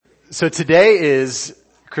So today is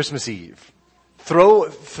Christmas Eve.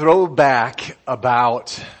 Throw back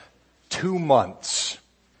about 2 months.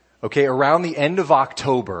 Okay, around the end of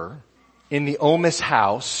October, in the Ohmes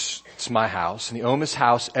house, it's my house, in the Ohmes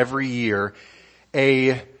house every year,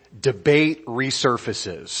 a debate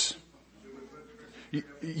resurfaces.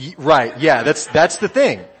 Right, yeah, that's the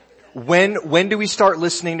thing. When do we start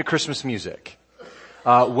listening to Christmas music?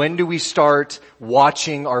 When do we start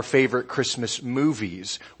watching our favorite Christmas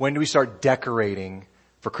movies? When do we start decorating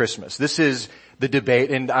for Christmas? This is the debate,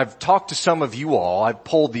 and I've talked to some of you all. I've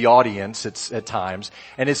polled the audience at times,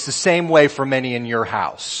 and it's the same way for many in your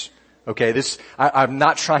house. Okay, I'm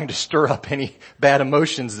not trying to stir up any bad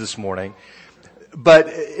emotions this morning, but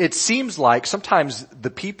it seems like sometimes the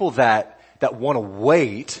people that want to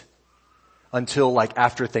wait until like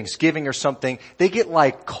after Thanksgiving or something, they get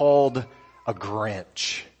like called a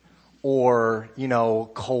Grinch or,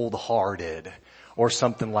 cold-hearted or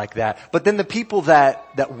something like that. But then the people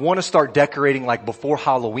that want to start decorating like before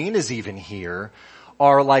Halloween is even here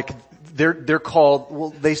are like, they're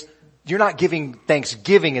called, you're not giving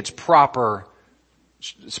Thanksgiving its proper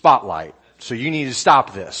spotlight. So you need to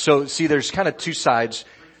stop this. So see, there's kind of two sides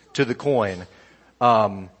to the coin.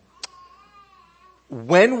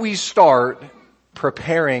 When we start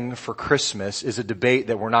preparing for Christmas is a debate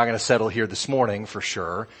that we're not going to settle here this morning for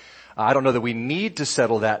sure. I don't know that we need to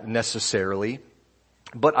settle that necessarily,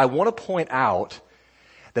 but I want to point out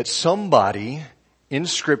that somebody in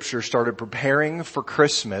Scripture started preparing for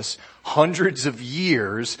Christmas hundreds of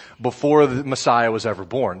years before the Messiah was ever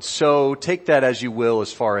born. So take that as you will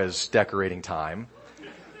as far as decorating time.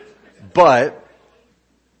 But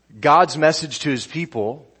God's message to His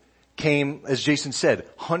people came, as Jason said,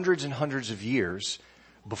 hundreds and hundreds of years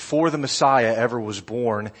before the Messiah ever was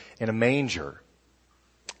born in a manger.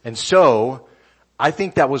 And so, I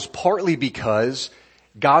think that was partly because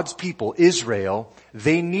God's people, Israel,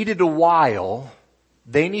 they needed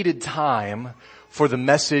time for the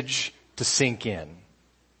message to sink in.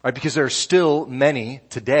 Right? Because there are still many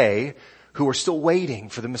today who are still waiting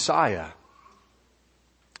for the Messiah.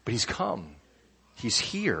 But He's come. He's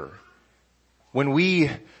here. When we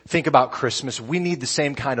think about Christmas, we need the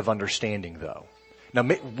same kind of understanding though. Now,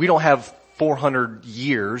 we don't have 400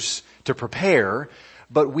 years to prepare,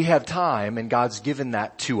 but we have time and God's given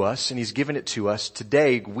that to us and He's given it to us.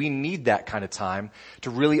 Today, we need that kind of time to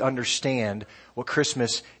really understand what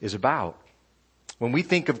Christmas is about. When we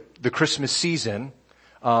think of the Christmas season,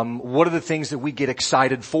 what are the things that we get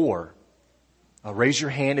excited for? Raise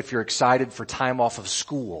your hand if you're excited for time off of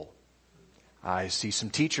school. I see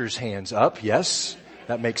some teachers' hands up. Yes,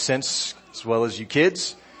 that makes sense as well as you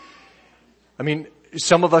kids. I mean,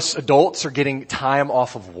 some of us adults are getting time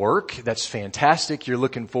off of work. That's fantastic. You're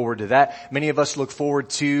looking forward to that. Many of us look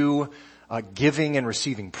forward to giving and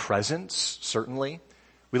receiving presents, certainly.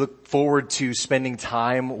 We look forward to spending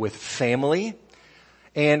time with family.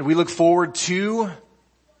 And we look forward to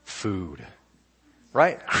food,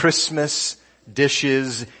 right? Christmas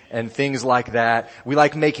dishes and things like that. We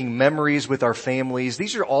like making memories with our families.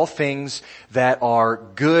 These are all things that are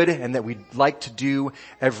good and that we like to do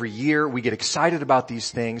every year. We get excited about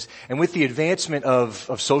these things. And with the advancement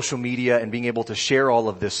of social media and being able to share all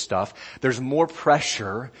of this stuff, there's more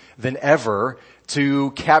pressure than ever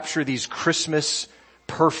to capture these Christmas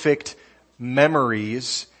perfect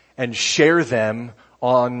memories and share them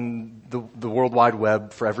on the World Wide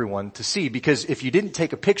Web for everyone to see. Because if you didn't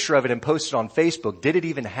take a picture of it and post it on Facebook, did it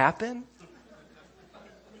even happen?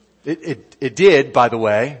 It did, by the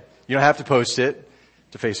way. You don't have to post it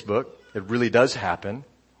to Facebook. It really does happen.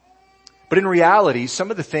 But in reality, some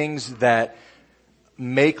of the things that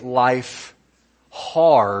make life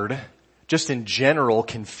hard, just in general,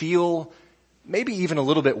 can feel maybe even a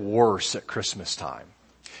little bit worse at Christmas time.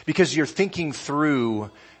 Because you're thinking through,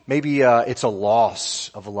 maybe it's a loss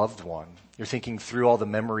of a loved one. You're thinking through all the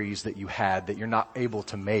memories that you had that you're not able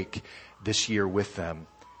to make this year with them.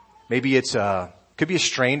 Maybe could be a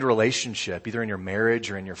strained relationship, either in your marriage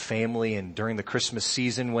or in your family, and during the Christmas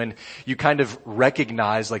season when you kind of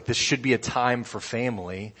recognize like this should be a time for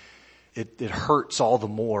family, it hurts all the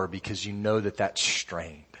more because you know that that's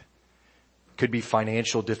strained. It could be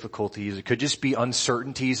financial difficulties. It could just be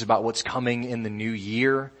uncertainties about what's coming in the new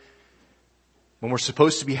year. When we're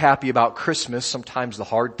supposed to be happy about Christmas, sometimes the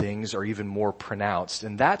hard things are even more pronounced.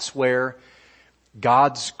 And that's where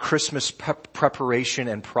God's Christmas preparation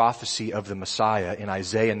and prophecy of the Messiah in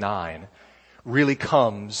Isaiah 9 really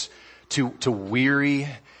comes to weary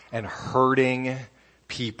and hurting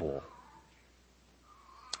people.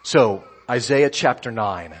 So, Isaiah chapter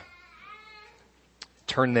 9.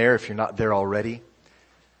 Turn there if you're not there already.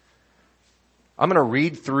 I'm going to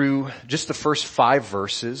read through just the first 5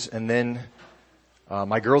 verses, and then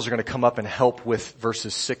my girls are going to come up and help with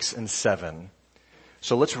verses 6 and 7.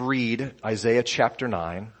 So let's read Isaiah chapter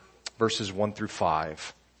 9, verses 1 through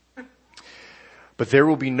 5. But there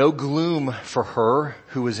will be no gloom for her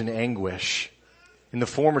who is in anguish. In the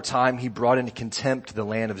former time he brought into contempt the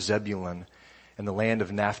land of Zebulun and the land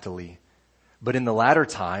of Naphtali. But in the latter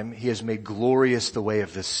time he has made glorious the way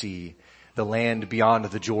of the sea, the land beyond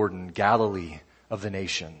the Jordan, Galilee of the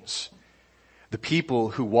nations. The people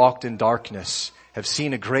who walked in darkness have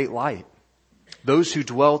seen a great light. Those who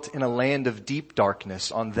dwelt in a land of deep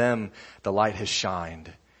darkness, on them the light has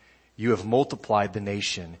shined. You have multiplied the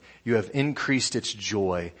nation. You have increased its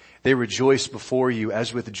joy. They rejoice before you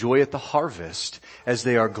as with joy at the harvest, as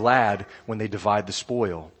they are glad when they divide the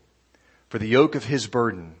spoil. For the yoke of his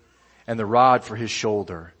burden and the rod for his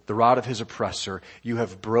shoulder, the rod of his oppressor, you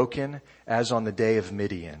have broken as on the day of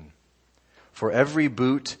Midian. For every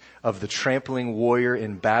boot of the trampling warrior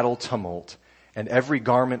in battle tumult and every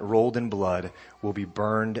garment rolled in blood will be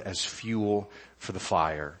burned as fuel for the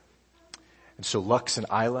fire. And so Lux and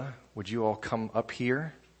Isla, would you all come up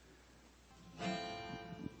here?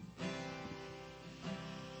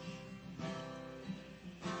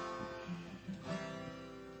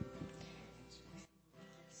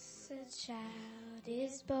 A child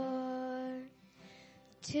is born,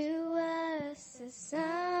 to us a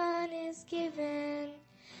son is given,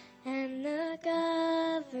 and the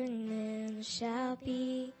government shall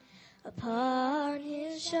be upon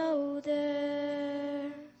his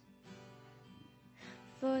shoulder.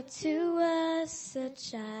 For to us a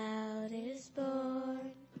child is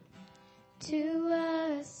born, to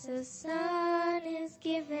us a son is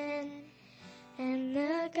given, and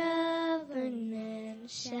the government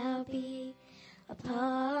shall be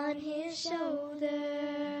upon his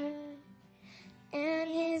shoulder.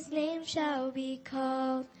 And his name shall be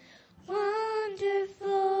called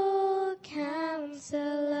Wonderful Counselor,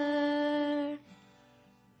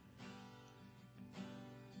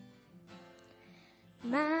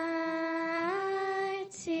 Mighty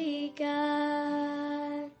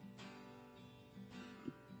God,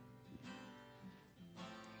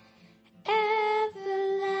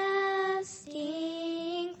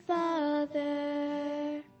 Everlasting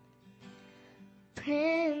Father,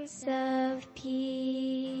 Prince of Peace.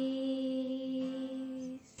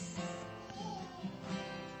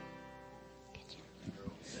 Good job.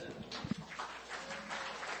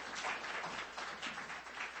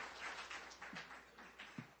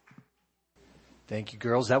 Thank you,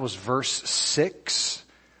 girls. That was verse 6.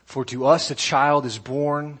 For to us a child is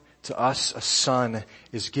born, to us a son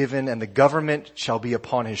is given, and the government shall be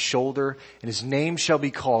upon his shoulder, and his name shall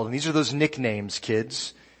be called, and these are those nicknames,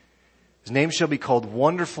 kids. His name shall be called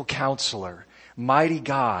Wonderful Counselor, Mighty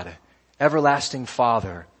God, Everlasting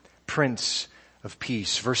Father, Prince of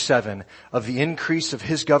Peace. Verse 7, of the increase of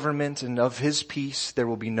his government and of his peace there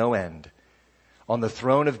will be no end. On the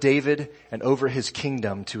throne of David and over his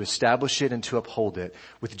kingdom, to establish it and to uphold it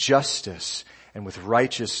with justice and with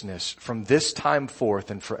righteousness from this time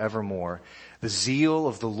forth and forevermore. The zeal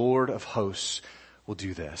of the Lord of hosts will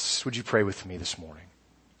do this. Would you pray with me this morning?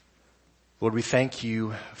 Lord, we thank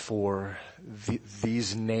you for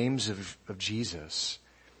these names of Jesus,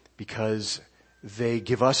 because they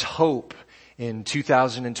give us hope in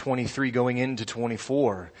 2023 going into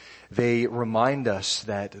 24. They remind us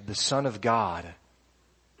that the Son of God,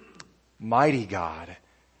 Mighty God,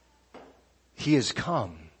 He has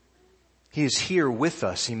come. He is here with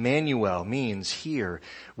us. Immanuel means here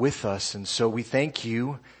with us. And so we thank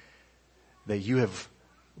you that you have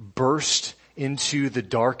burst into the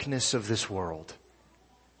darkness of this world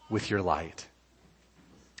with your light,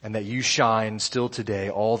 and that you shine still today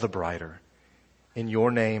all the brighter. In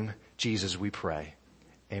your name, Jesus, we pray.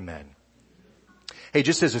 Amen. Hey,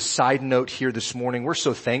 just as a side note here this morning, we're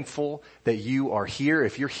so thankful that you are here.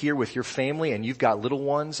 If you're here with your family and you've got little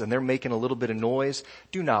ones and they're making a little bit of noise,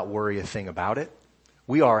 do not worry a thing about it.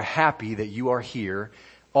 We are happy that you are here,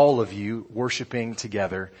 all of you, worshiping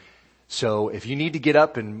together. So if you need to get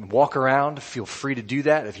up and walk around, feel free to do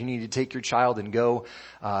that. If you need to take your child and go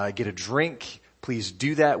get a drink, please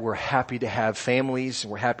do that. We're happy to have families,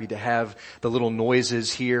 and we're happy to have the little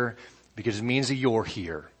noises here, because it means that you're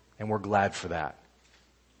here, and we're glad for that.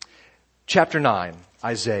 Chapter 9,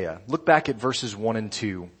 Isaiah. Look back at verses 1 and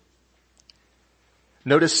 2.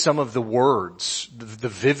 Notice some of the words, the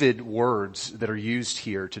vivid words that are used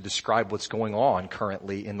here to describe what's going on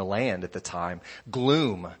currently in the land at the time.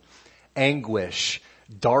 Gloom, anguish,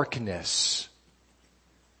 darkness.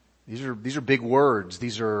 These are big words.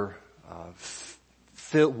 These are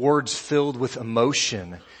words filled with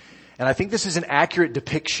emotion. And I think this is an accurate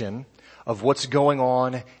depiction of what's going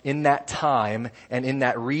on in that time and in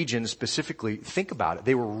that region specifically. Think about it.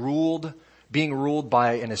 They were being ruled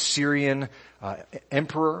by an Assyrian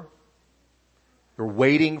emperor. They're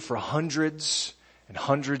waiting for hundreds and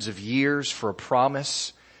hundreds of years for a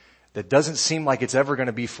promise that doesn't seem like it's ever going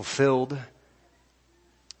to be fulfilled.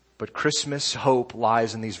 But Christmas hope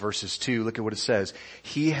lies in these verses too. Look at what it says.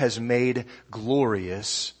 He has made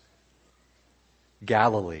glorious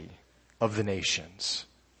Galilee of the nations.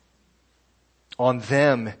 On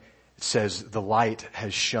them, it says, the light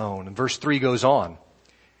has shone. And verse 3 goes on.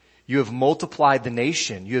 You have multiplied the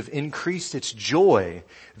nation. You have increased its joy.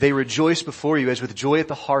 They rejoice before you as with joy at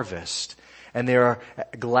the harvest. And they are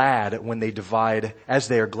glad when they divide, as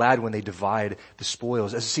they are glad when they divide the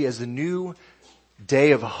spoils. As the new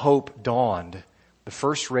day of hope dawned, the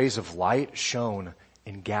first rays of light shone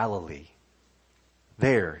in Galilee.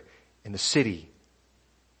 There, in the city.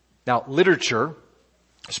 Now, literature,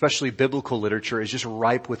 especially biblical literature, is just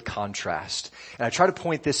ripe with contrast. And I try to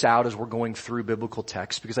point this out as we're going through biblical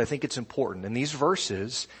texts because I think it's important. And these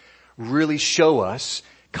verses really show us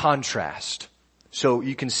contrast. So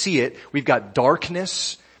you can see it. We've got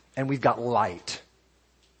darkness and we've got light.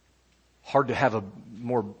 Hard to have a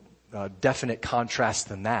more definite contrast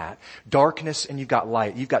than that. Darkness and you've got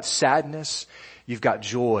light. You've got sadness. You've got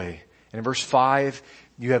joy. And in verse 5,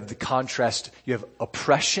 you have the contrast. You have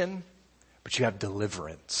oppression, but you have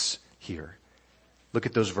deliverance here. Look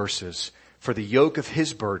at those verses. For the yoke of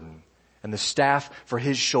his burden and the staff for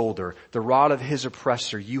his shoulder, the rod of his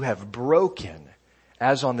oppressor, you have broken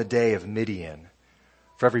as on the day of Midian.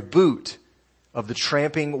 For every boot of the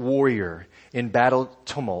tramping warrior in battle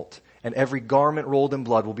tumult and every garment rolled in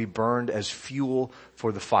blood will be burned as fuel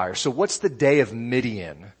for the fire. So what's the day of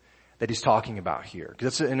Midian that he's talking about here?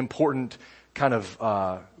 Because that's an important kind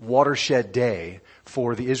of watershed day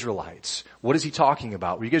for the Israelites. What is he talking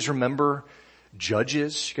about? Well, you guys remember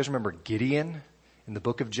Judges? You guys remember Gideon in the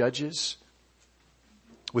book of Judges?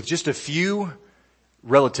 With just a few,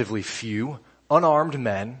 relatively few, unarmed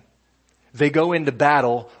men, they go into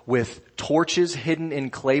battle with torches hidden in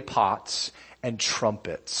clay pots and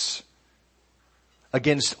trumpets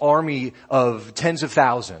against army of tens of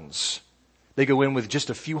thousands. They go in with just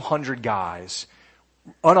a few hundred guys,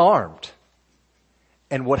 unarmed.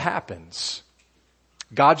 And what happens?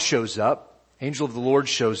 God shows up, angel of the Lord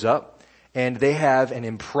shows up, and they have an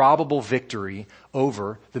improbable victory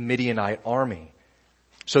over the Midianite army.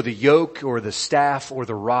 So the yoke or the staff or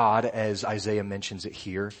the rod, as Isaiah mentions it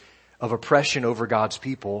here, of oppression over God's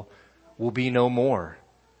people will be no more.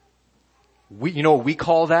 You know what we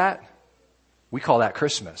call that? We call that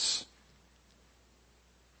Christmas.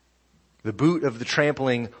 The boot of the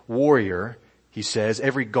trampling warrior, he says,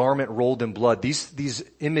 every garment rolled in blood. These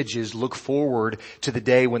images look forward to the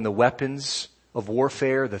day when the weapons of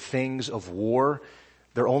warfare, the things of war,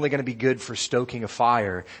 they're only going to be good for stoking a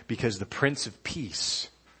fire because the Prince of Peace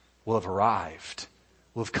will have arrived,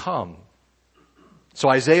 will have come. So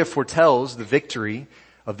Isaiah foretells the victory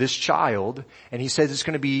of this child, and he says it's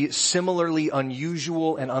going to be similarly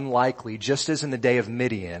unusual and unlikely, just as in the day of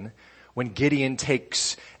Midian, when Gideon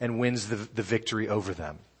takes and wins the victory over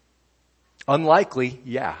them. Unlikely,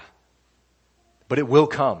 yeah, but it will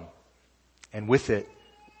come. And with it,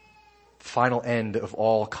 final end of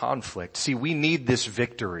all conflict. See, we need this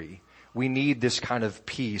victory. We need this kind of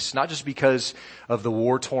peace, not just because of the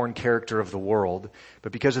war-torn character of the world,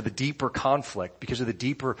 but because of the deeper conflict, because of the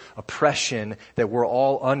deeper oppression that we're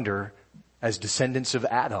all under as descendants of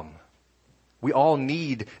Adam. We all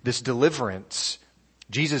need this deliverance.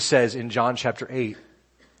 Jesus says in John chapter 8,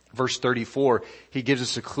 verse 34, he gives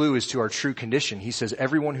us a clue as to our true condition. He says,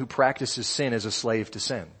 everyone who practices sin is a slave to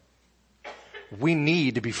sin. We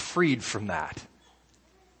need to be freed from that.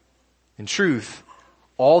 In truth,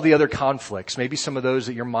 all the other conflicts, maybe some of those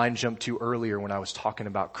that your mind jumped to earlier when I was talking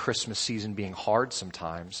about Christmas season being hard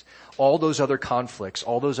sometimes, all those other conflicts,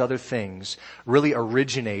 all those other things really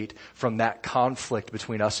originate from that conflict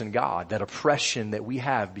between us and God, that oppression that we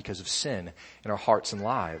have because of sin in our hearts and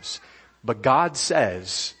lives. But God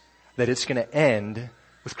says that it's going to end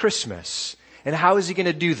with Christmas. And how is he going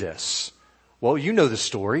to do this? Well, you know the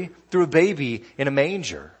story, through a baby in a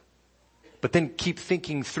manger. But then keep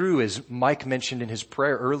thinking through, as Mike mentioned in his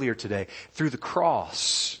prayer earlier today, through the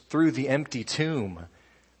cross, through the empty tomb.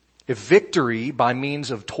 If victory by means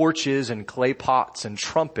of torches and clay pots and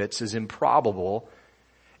trumpets is improbable,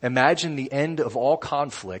 imagine the end of all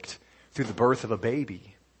conflict through the birth of a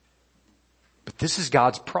baby. But this is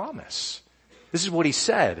God's promise. This is what he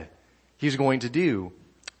said he's going to do.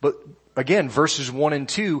 But again, verses 1 and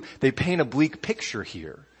 2, they paint a bleak picture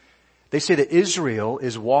here. They say that Israel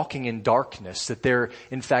is walking in darkness, that they're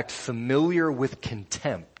in fact familiar with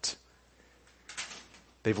contempt.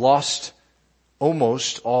 They've lost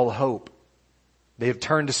almost all hope. They have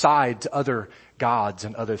turned aside to other gods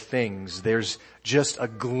and other things. There's just a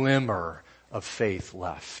glimmer of faith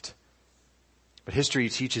left. But history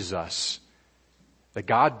teaches us that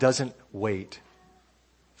God doesn't wait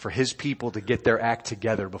for his people to get their act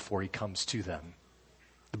together before he comes to them.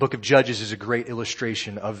 The book of Judges is a great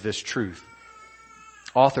illustration of this truth.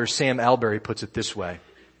 Author Sam Alberry puts it this way.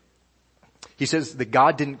 He says that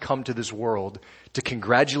God didn't come to this world to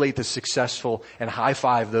congratulate the successful and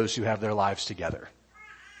high-five those who have their lives together.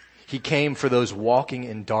 He came for those walking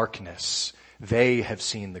in darkness. They have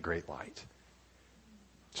seen the great light.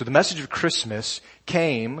 So the message of Christmas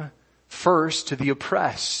came first to the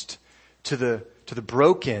oppressed, to the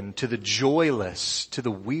broken, to the joyless, to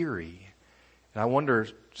the weary. And I wonder,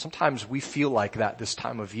 sometimes we feel like that this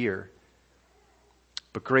time of year.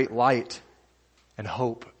 But great light and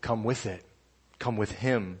hope come with it, come with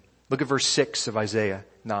him. Look at verse 6 of Isaiah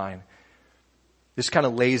 9. This kind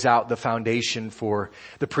of lays out the foundation for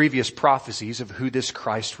the previous prophecies of who this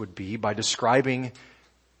Christ would be by describing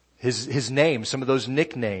his name, some of those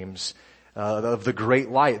nicknames of the great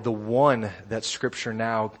light, the one that Scripture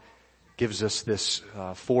now gives us this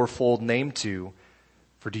fourfold name to.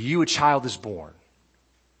 For to you a child is born,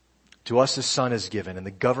 to us a son is given, and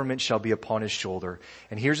the government shall be upon his shoulder.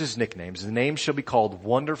 And here's his nicknames. The name shall be called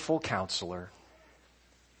Wonderful Counselor,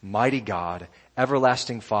 Mighty God,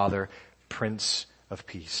 Everlasting Father, Prince of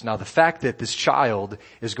Peace. Now the fact that this child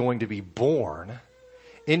is going to be born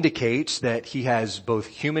indicates that he has both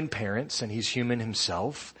human parents and he's human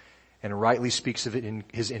himself, and rightly speaks of it in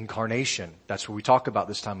his incarnation. That's what we talk about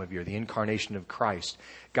this time of year, the incarnation of Christ,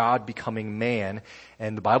 God becoming man.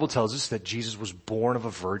 And the Bible tells us that Jesus was born of a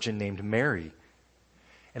virgin named Mary.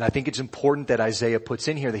 And I think it's important that Isaiah puts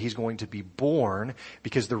in here that he's going to be born,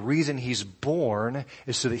 because the reason he's born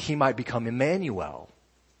is so that he might become Immanuel,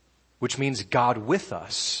 which means God with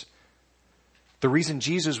us. The reason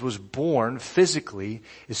Jesus was born physically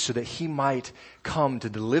is so that he might come to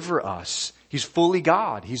deliver us. He's fully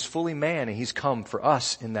God, he's fully man, and he's come for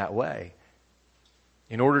us in that way.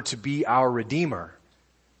 In order to be our Redeemer,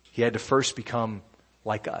 he had to first become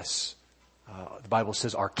like us. The Bible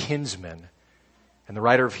says our kinsman. And the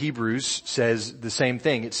writer of Hebrews says the same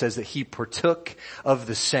thing. It says that he partook of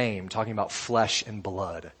the same, talking about flesh and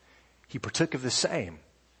blood. He partook of the same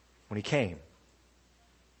when he came.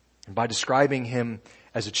 And by describing him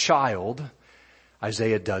as a child,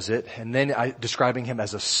 Isaiah does it, and then describing him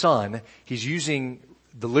as a son, he's using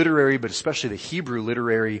the literary, but especially the Hebrew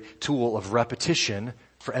literary tool of repetition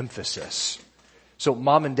for emphasis. So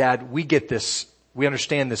mom and dad, we get this, we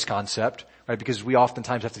understand this concept, right? Because we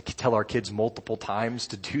oftentimes have to tell our kids multiple times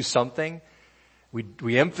to do something.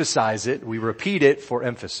 We emphasize it, we repeat it for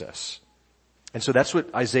emphasis. And so that's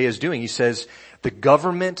what Isaiah is doing. He says, the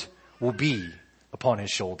government will be upon his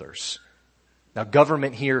shoulders. Now,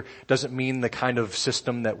 government here doesn't mean the kind of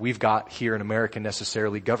system that we've got here in America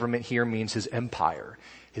necessarily. Government here means his empire,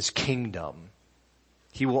 his kingdom.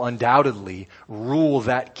 He will undoubtedly rule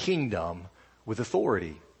that kingdom with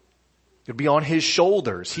authority. It'll be on his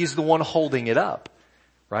shoulders. He's the one holding it up,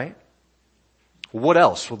 right? What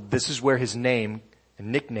else? Well, this is where his name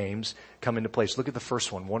and nicknames come into place. Look at the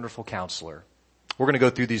first one, Wonderful Counselor. We're going to go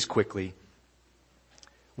through these quickly.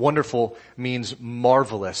 Wonderful means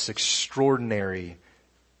marvelous, extraordinary,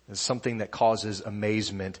 something that causes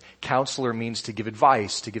amazement. Counselor means to give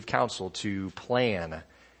advice, to give counsel, to plan.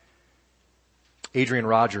 Adrian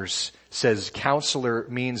Rogers says counselor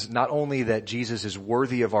means not only that Jesus is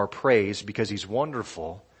worthy of our praise because he's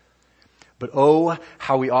wonderful, but oh,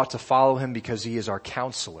 how we ought to follow him because he is our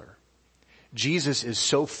counselor. Jesus is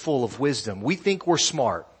so full of wisdom. We think we're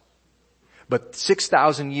smart. But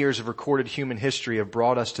 6,000 years of recorded human history have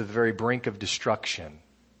brought us to the very brink of destruction.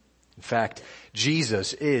 In fact,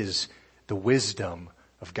 Jesus is the wisdom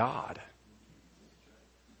of God.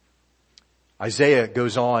 Isaiah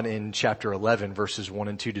goes on in chapter 11, verses 1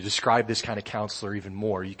 and 2 to describe this kind of counselor even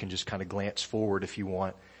more. You can just kind of glance forward if you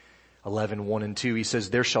want. 11, 1 and 2, he says,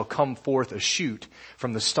 there shall come forth a shoot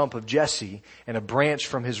from the stump of Jesse, and a branch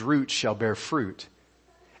from his roots shall bear fruit.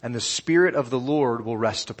 And the Spirit of the Lord will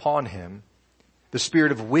rest upon him, the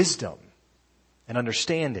Spirit of wisdom and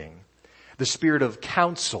understanding, the Spirit of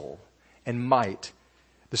counsel and might,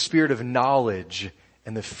 the Spirit of knowledge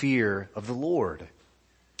and the fear of the Lord.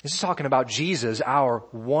 This is talking about Jesus, our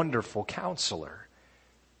wonderful counselor.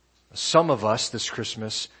 Some of us this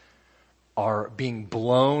Christmas are being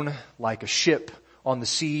blown like a ship on the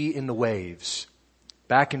sea in the waves,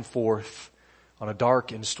 back and forth on a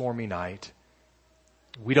dark and stormy night.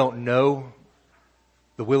 We don't know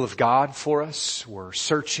the will of God for us. We're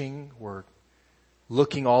searching. We're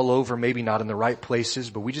looking all over, maybe not in the right places,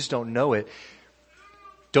 but we just don't know it.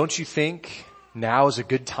 Don't you think now is a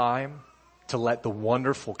good time to let the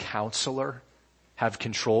wonderful Counselor have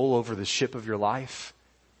control over the ship of your life?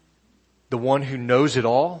 The one who knows it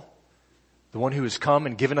all, the one who has come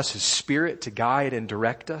and given us His Spirit to guide and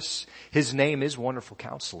direct us. His name is Wonderful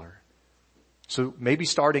Counselor. So maybe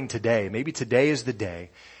starting today, maybe today is the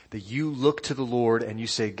day that you look to the Lord and you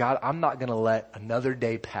say, God, I'm not going to let another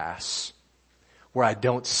day pass where I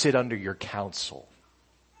don't sit under your counsel.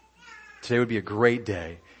 Today would be a great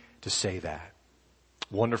day to say that.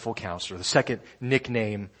 Wonderful Counselor. The second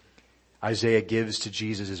nickname Isaiah gives to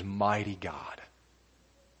Jesus is Mighty God.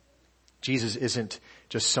 Jesus isn't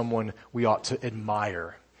just someone we ought to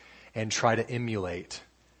admire and try to emulate.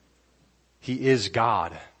 He is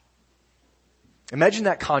God. Imagine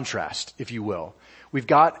that contrast, if you will. We've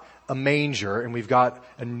got a manger and we've got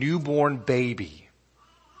a newborn baby.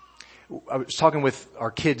 I was talking with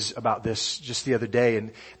our kids about this just the other day,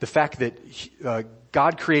 and the fact that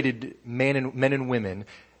God created men and women,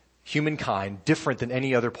 humankind, different than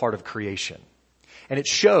any other part of creation. And it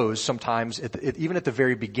shows sometimes, even at the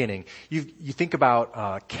very beginning. You think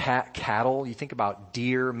about cattle, you think about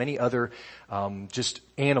deer, many other just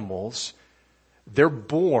animals. They're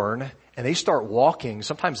born and they start walking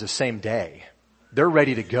sometimes the same day. They're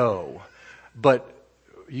ready to go. But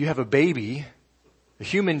you have a baby, a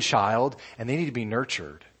human child, and they need to be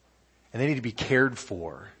nurtured. And they need to be cared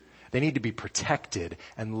for. They need to be protected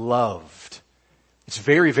and loved. It's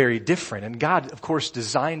very, very different. And God, of course,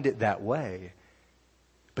 designed it that way.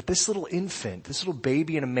 But this little infant, this little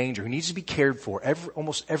baby in a manger who needs to be cared for,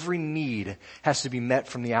 almost every need has to be met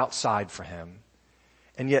from the outside for him.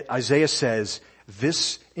 And yet Isaiah says,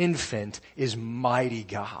 this infant is mighty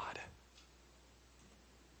God.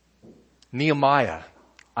 Nehemiah,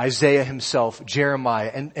 Isaiah himself,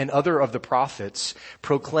 Jeremiah, and other of the prophets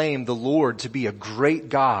proclaim the Lord to be a great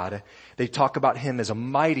God. They talk about Him as a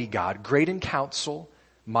mighty God, great in counsel,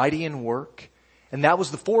 mighty in work. And that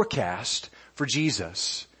was the forecast for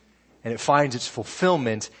Jesus. And it finds its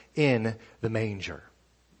fulfillment in the manger.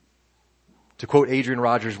 To quote Adrian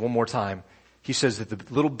Rogers one more time, he says that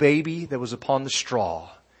the little baby that was upon the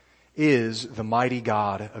straw is the mighty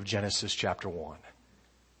God of Genesis chapter 1.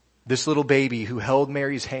 This little baby who held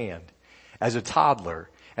Mary's hand as a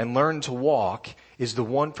toddler and learned to walk is the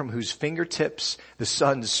one from whose fingertips the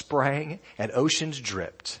sun sprang and oceans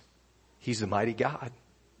dripped. He's the mighty God.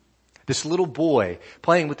 This little boy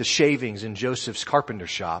playing with the shavings in Joseph's carpenter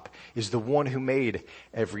shop is the one who made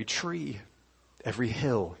every tree, every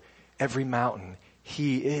hill, every mountain.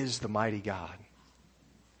 He is the mighty God.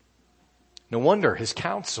 No wonder His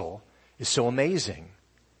counsel is so amazing.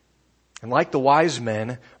 And like the wise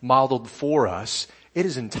men modeled for us, it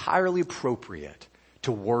is entirely appropriate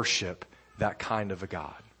to worship that kind of a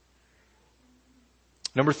God.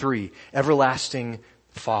 Number 3, everlasting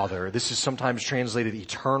Father. This is sometimes translated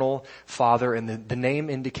eternal Father, and the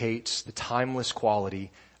name indicates the timeless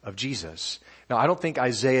quality of Jesus. Now, I don't think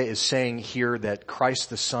Isaiah is saying here that Christ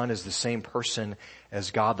the Son is the same person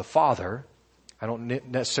as God the Father. I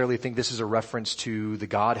don't necessarily think this is a reference to the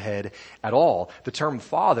Godhead at all. The term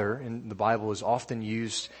Father in the Bible is often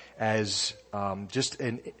used as just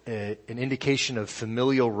an indication of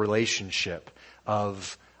familial relationship,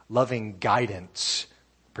 of loving guidance,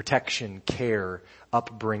 protection, care,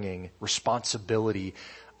 upbringing, responsibility.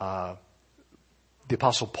 The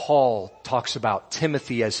Apostle Paul talks about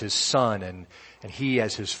Timothy as his son and he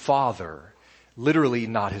as his father. Literally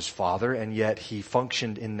not his father, and yet he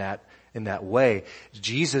functioned in that way.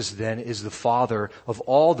 Jesus then is the Father of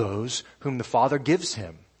all those whom the Father gives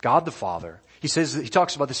Him. God the Father. He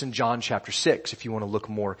talks about this in John chapter 6, if you want to look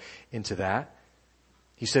more into that.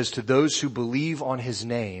 He says, to those who believe on His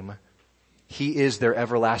name, He is their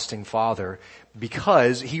everlasting Father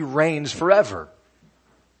because He reigns forever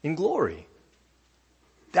in glory.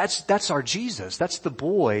 That's our Jesus. That's the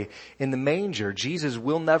boy in the manger. Jesus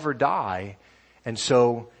will never die, and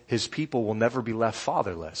so His people will never be left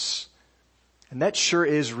fatherless. And that sure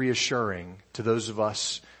is reassuring to those of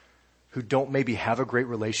us who don't maybe have a great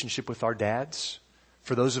relationship with our dads.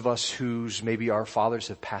 For those of us whose maybe our fathers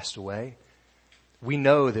have passed away, we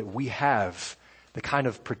know that we have the kind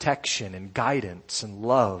of protection and guidance and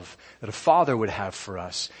love that a father would have for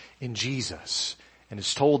us in Jesus. And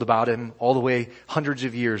it's told about Him all the way hundreds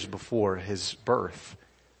of years before His birth.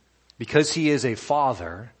 Because He is a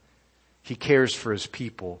father, He cares for His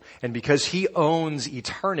people. And because He owns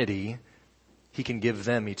eternity, He can give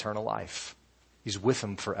them eternal life. He's with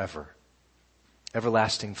them forever.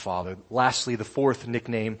 Everlasting Father. Lastly, the fourth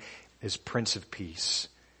nickname is Prince of Peace.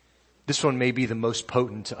 This one may be the most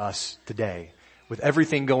potent to us today. With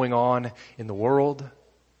everything going on in the world,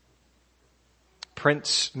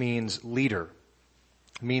 Prince means leader,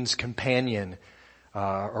 means companion,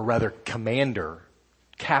 or rather commander,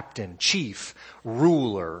 captain, chief,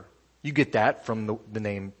 ruler. You get that from the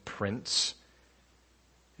name Prince.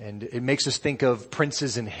 And it makes us think of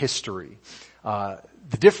princes in history.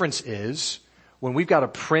 The difference is when we've got a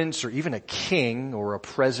prince or even a king or a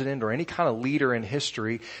president or any kind of leader in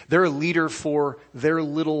history, they're a leader for their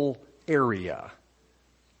little area,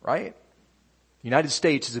 right? The United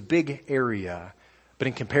States is a big area, but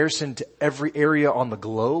in comparison to every area on the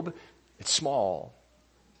globe, it's small.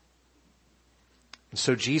 And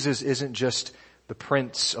so Jesus isn't just the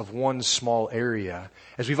prince of one small area.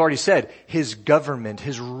 As we've already said, his government,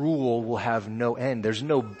 his rule will have no end. There's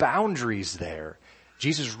no boundaries there.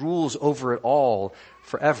 Jesus rules over it all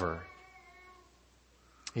forever.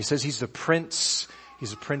 He says he's the prince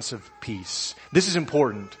of peace. This is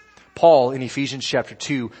important. Paul in Ephesians chapter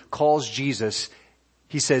 2 calls Jesus,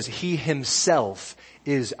 he says he himself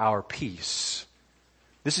is our peace.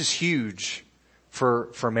 This is huge for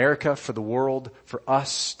America, for the world, for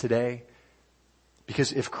us today.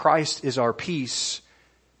 Because if Christ is our peace,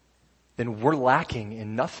 then we're lacking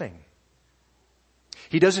in nothing.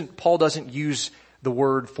 Paul doesn't use the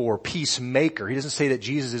word for peacemaker. He doesn't say that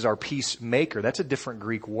Jesus is our peacemaker. That's a different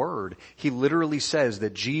Greek word. He literally says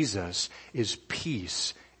that Jesus is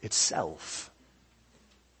peace itself.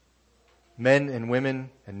 Men and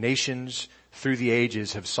women and nations through the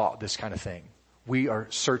ages have sought this kind of thing. We are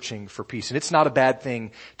searching for peace. And it's not a bad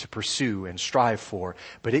thing to pursue and strive for,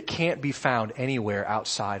 but it can't be found anywhere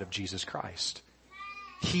outside of Jesus Christ.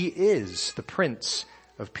 He is the Prince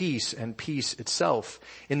of Peace and peace itself.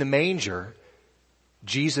 In the manger,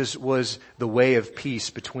 Jesus was the way of peace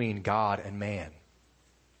between God and man.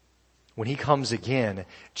 When he comes again,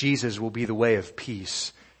 Jesus will be the way of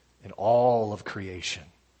peace in all of creation.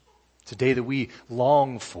 It's a day that we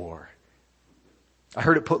long for. I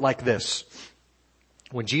heard it put like this.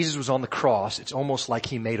 When Jesus was on the cross, it's almost like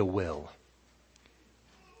he made a will.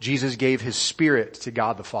 Jesus gave his spirit to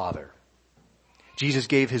God the Father. Jesus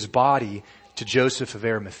gave his body to Joseph of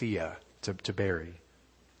Arimathea to bury.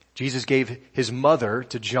 Jesus gave his mother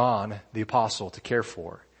to John the apostle to care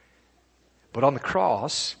for. But on the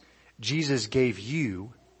cross, Jesus gave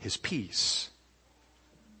you his peace.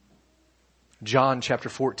 John chapter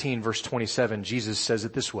 14 verse 27, Jesus says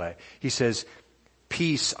it this way. He says,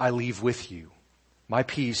 "Peace I leave with you. My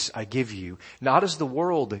peace I give you. Not as the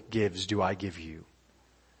world gives do I give you."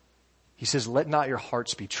 He says, "Let not your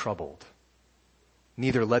hearts be troubled,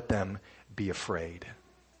 neither let them be afraid."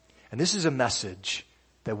 And this is a message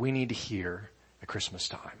that we need to hear at Christmas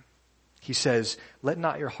time. He says, "Let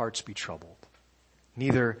not your hearts be troubled,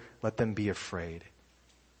 neither let them be afraid."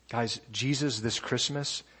 Guys, Jesus this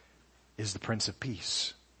Christmas is the Prince of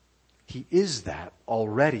Peace. He is that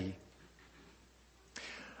already.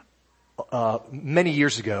 Many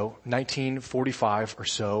years ago, 1945 or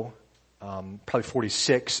so, probably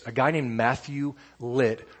 46, a guy named Matthew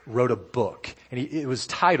Litt wrote a book, and it was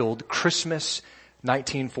titled Christmas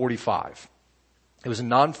 1945. It was a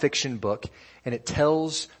nonfiction book, and it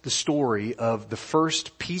tells the story of the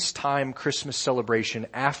first peacetime Christmas celebration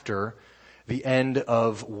after the end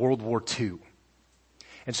of World War II.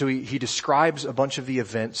 And so he describes a bunch of the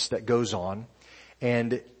events that goes on,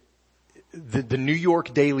 and the New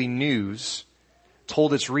York Daily News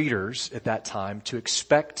told its readers at that time to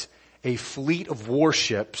expect a fleet of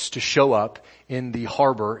warships to show up in the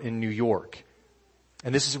harbor in New York.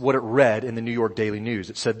 And this is what it read in the New York Daily News.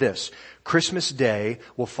 It said this: "Christmas Day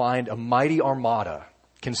will find a mighty armada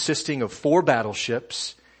consisting of 4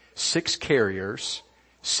 battleships, 6 carriers,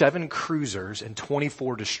 7 cruisers, and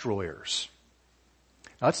 24 destroyers."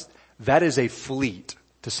 Now that is a fleet,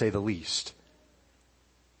 to say the least.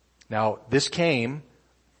 Now, this came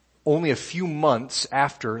only a few months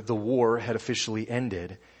after the war had officially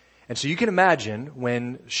ended. And so you can imagine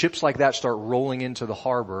when ships like that start rolling into the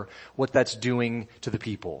harbor, what that's doing to the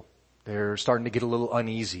people. They're starting to get a little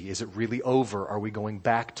uneasy. Is it really over? Are we going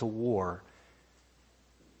back to war?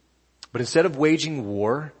 But instead of waging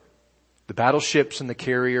war, the battleships and the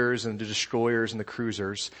carriers and the destroyers and the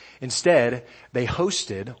cruisers, instead they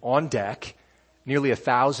hosted on deck nearly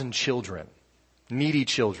 1,000 children, needy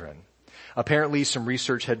children. Apparently some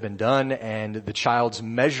research had been done and the child's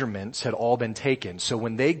measurements had all been taken. So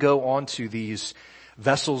when they go onto these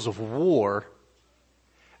vessels of war,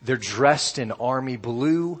 they're dressed in army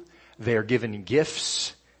blue, they're given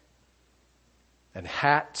gifts, and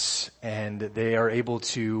hats, and they are able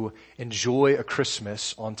to enjoy a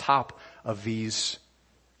Christmas on top of these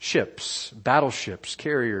ships, battleships,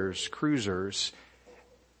 carriers, cruisers.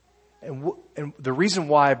 And the reason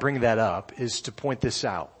why I bring that up is to point this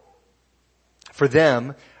out. For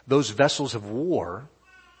them, those vessels of war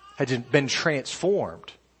had been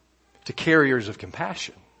transformed to carriers of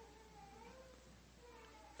compassion.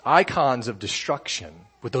 Icons of destruction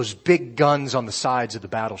with those big guns on the sides of the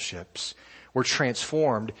battleships were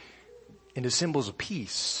transformed into symbols of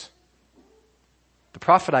peace. The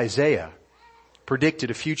prophet Isaiah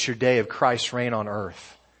predicted a future day of Christ's reign on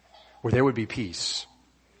earth where there would be peace.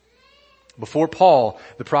 Before Paul,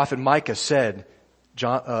 the prophet Micah said,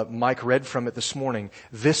 Mike read from it this morning,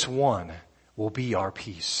 this one will be our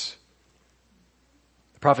peace.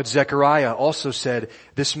 The prophet Zechariah also said,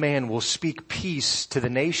 this man will speak peace to the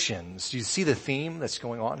nations. Do you see the theme that's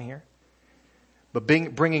going on here? But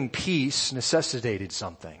bringing peace necessitated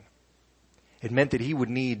something. It meant that he would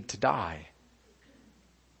need to die.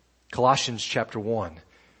 Colossians chapter 1,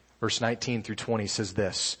 verse 19 through 20 says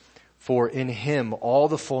this, for in him all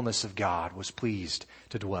the fullness of God was pleased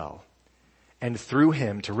to dwell, and through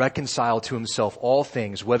him to reconcile to himself all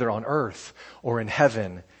things, whether on earth or in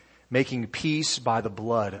heaven, making peace by the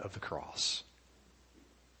blood of the cross.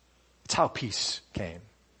 That's how peace came.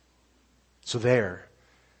 So there,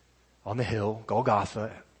 on the hill,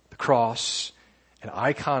 Golgotha, the cross, an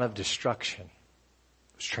icon of destruction,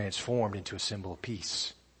 was transformed into a symbol of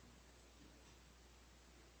peace.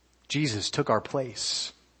 Jesus took our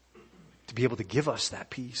place to be able to give us that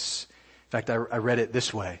peace. In fact, I read it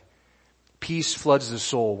this way. Peace floods the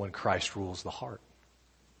soul when Christ rules the heart.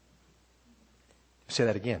 I'll say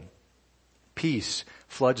that again. Peace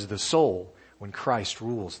floods the soul when Christ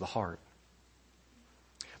rules the heart.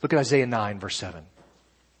 Look at Isaiah 9, verse 7.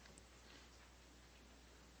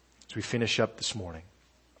 As we finish up this morning.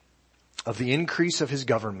 Of the increase of his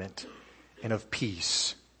government and of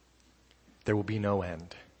peace, there will be no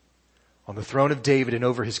end. On the throne of David and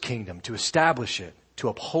over his kingdom, to establish it, to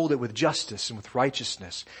uphold it with justice and with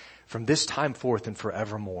righteousness from this time forth and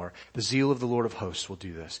forevermore. The zeal of the Lord of hosts will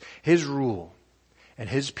do this. His rule and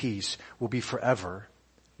his peace will be forever.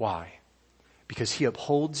 Why? Because he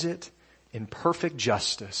upholds it in perfect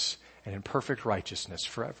justice and in perfect righteousness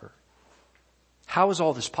forever. How is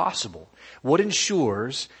all this possible? What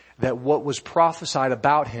ensures that what was prophesied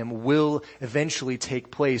about him will eventually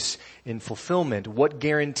take place in fulfillment? What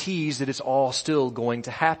guarantees that it's all still going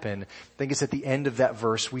to happen? I think it's at the end of that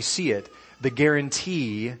verse we see it. The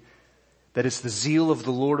guarantee that it's the zeal of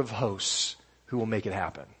the Lord of hosts who will make it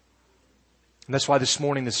happen. And that's why this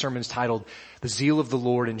morning the sermon is titled, The Zeal of the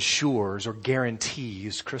Lord Ensures or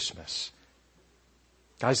Guarantees Christmas.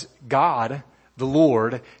 Guys, God, the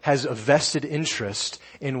Lord, has a vested interest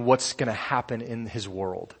in what's going to happen in his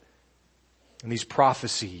world. In these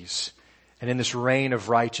prophecies and in this reign of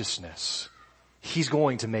righteousness. He's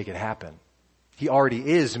going to make it happen. He already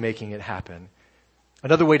is making it happen.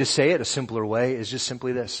 Another way to say it, a simpler way, is just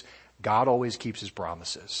simply this. God always keeps his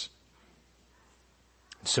promises.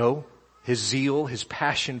 So, his zeal, his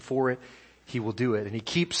passion for it, he will do it. And he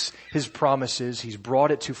keeps his promises. He's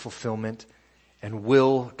brought it to fulfillment and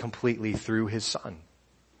will completely through his Son.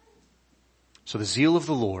 So the zeal of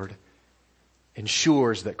the Lord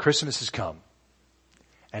ensures that Christmas has come.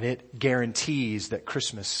 And it guarantees that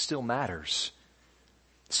Christmas still matters.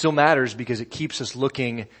 It still matters because it keeps us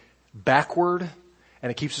looking backward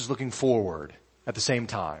and it keeps us looking forward at the same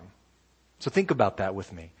time. So think about that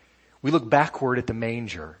with me. We look backward at the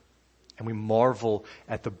manger and we marvel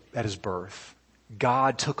at his birth.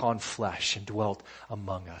 God took on flesh and dwelt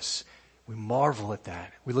among us. We marvel at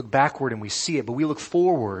that. We look backward and we see it, but we look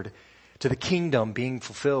forward to the kingdom being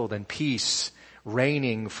fulfilled and peace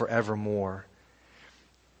reigning forevermore.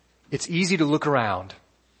 It's easy to look around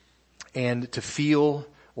and to feel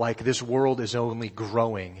like this world is only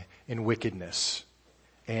growing in wickedness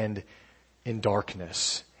and in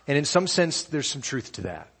darkness. And in some sense, there's some truth to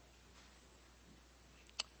that.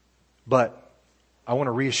 But I want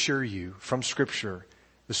to reassure you from Scripture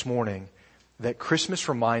this morning that Christmas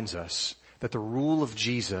reminds us that the rule of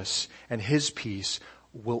Jesus and his peace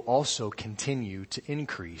will also continue to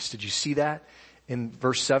increase. Did you see that in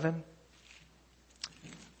verse 7?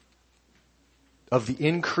 Of the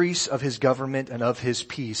increase of his government and of his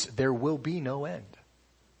peace, there will be no end.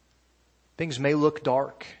 Things may look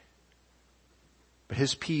dark, but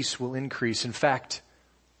his peace will increase. In fact,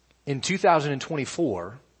 in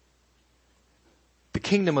 2024, the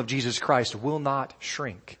kingdom of Jesus Christ will not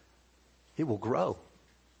shrink. It will grow.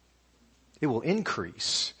 It will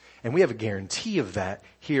increase. And we have a guarantee of that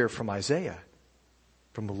here from Isaiah,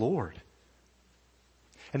 from the Lord.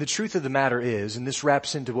 And the truth of the matter is, and this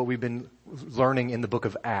wraps into what we've been learning in the book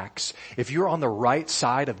of Acts, if you're on the right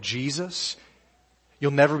side of Jesus,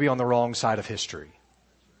 you'll never be on the wrong side of history.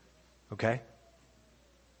 Okay?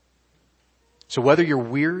 So whether you're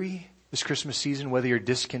weary this Christmas season, whether you're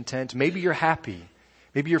discontent, maybe you're happy,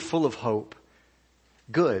 maybe you're full of hope,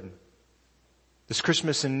 good. This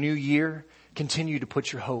Christmas and New Year, continue to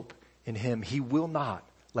put your hope in Him. He will not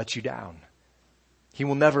let you down. He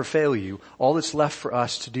will never fail you. All that's left for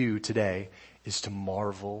us to do today is to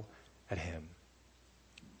marvel at Him,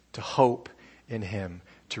 to hope in Him,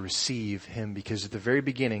 to receive Him, because at the very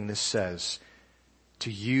beginning this says,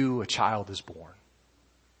 to you a child is born.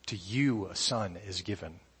 To you a son is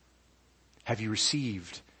given. Have you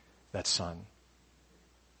received that son?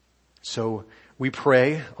 So we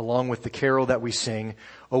pray, along with the carol that we sing,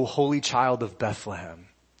 O holy child of Bethlehem,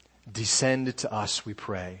 descend to us, we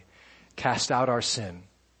pray. Cast out our sin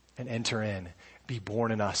and enter in. Be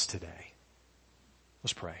born in us today.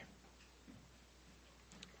 Let's pray.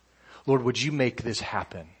 Lord, would you make this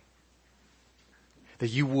happen? That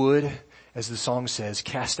you would, as the song says,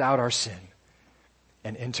 cast out our sin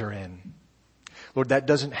and enter in. Lord, that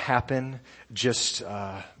doesn't happen just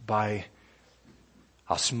by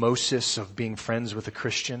osmosis of being friends with a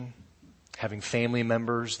Christian, having family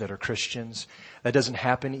members that are Christians. That doesn't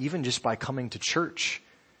happen even just by coming to church.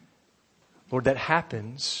 Lord, that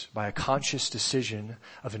happens by a conscious decision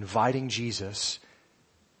of inviting Jesus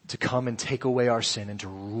to come and take away our sin and to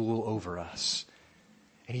rule over us.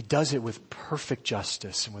 And He does it with perfect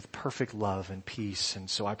justice and with perfect love and peace. And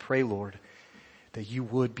so I pray, Lord, that you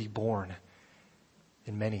would be born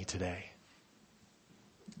in many today.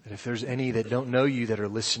 That if there's any that don't know you that are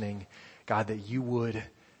listening, God, that you would,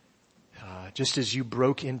 just as you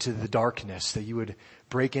broke into the darkness, that you would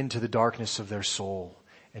break into the darkness of their soul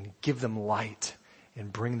and give them light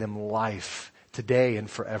and bring them life today and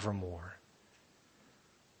forevermore.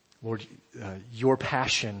 Lord, your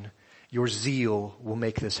passion, your zeal will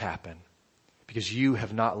make this happen because you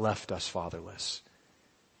have not left us fatherless.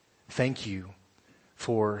 Thank you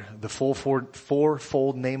for the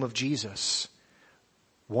fourfold name of Jesus.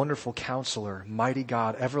 Wonderful Counselor, Mighty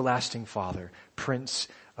God, Everlasting Father, Prince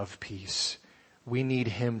of Peace. We need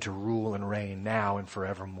Him to rule and reign now and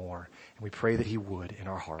forevermore. And we pray that He would in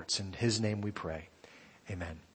our hearts. In His name we pray. Amen.